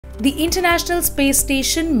The International Space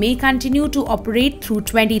Station may continue to operate through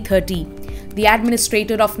 2030. The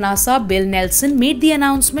administrator of NASA, Bill Nelson, made the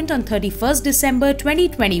announcement on 31st December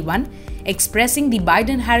 2021, expressing the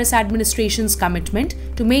Biden-Harris administration's commitment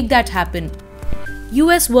to make that happen.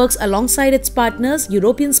 US works alongside its partners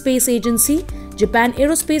European Space Agency, Japan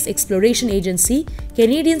Aerospace Exploration Agency,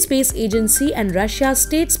 Canadian Space Agency and Russia's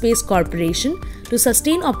State Space Corporation to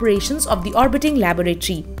sustain operations of the orbiting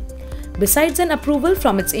laboratory. Besides an approval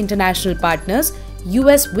from its international partners,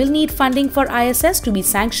 US will need funding for ISS to be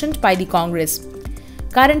sanctioned by the Congress.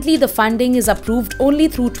 Currently, the funding is approved only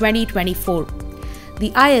through 2024.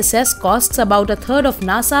 The ISS costs about a third of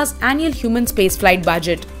NASA's annual human spaceflight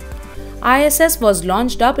budget. ISS was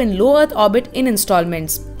launched up in low Earth orbit in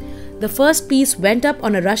installments. The first piece went up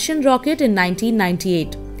on a Russian rocket in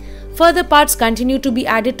 1998. Further parts continued to be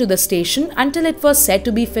added to the station until it was said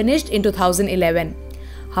to be finished in 2011.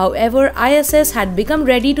 However, ISS had become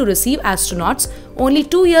ready to receive astronauts only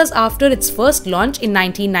 2 years after its first launch in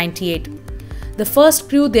 1998. The first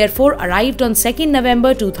crew therefore arrived on 2nd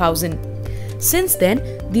November 2000. Since then,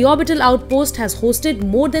 the orbital outpost has hosted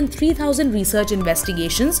more than 3,000 research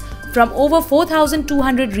investigations from over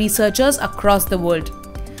 4,200 researchers across the world.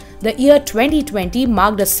 The year 2020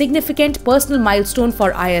 marked a significant personal milestone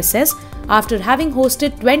for ISS after having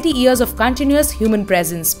hosted 20 years of continuous human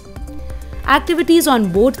presence. Activities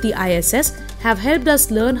on board the ISS have helped us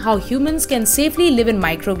learn how humans can safely live in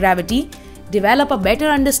microgravity, develop a better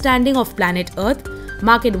understanding of planet Earth,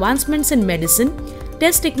 mark advancements in medicine,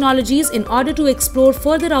 test technologies in order to explore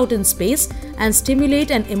further out in space, and stimulate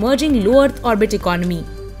an emerging low Earth orbit economy.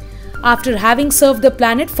 After having served the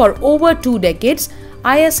planet for over 2 decades,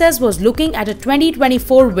 ISS was looking at a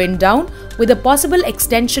 2024 wind down with a possible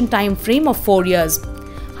extension time frame of 4 years.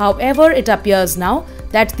 However, it appears now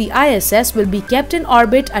that the ISS will be kept in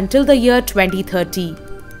orbit until the year 2030.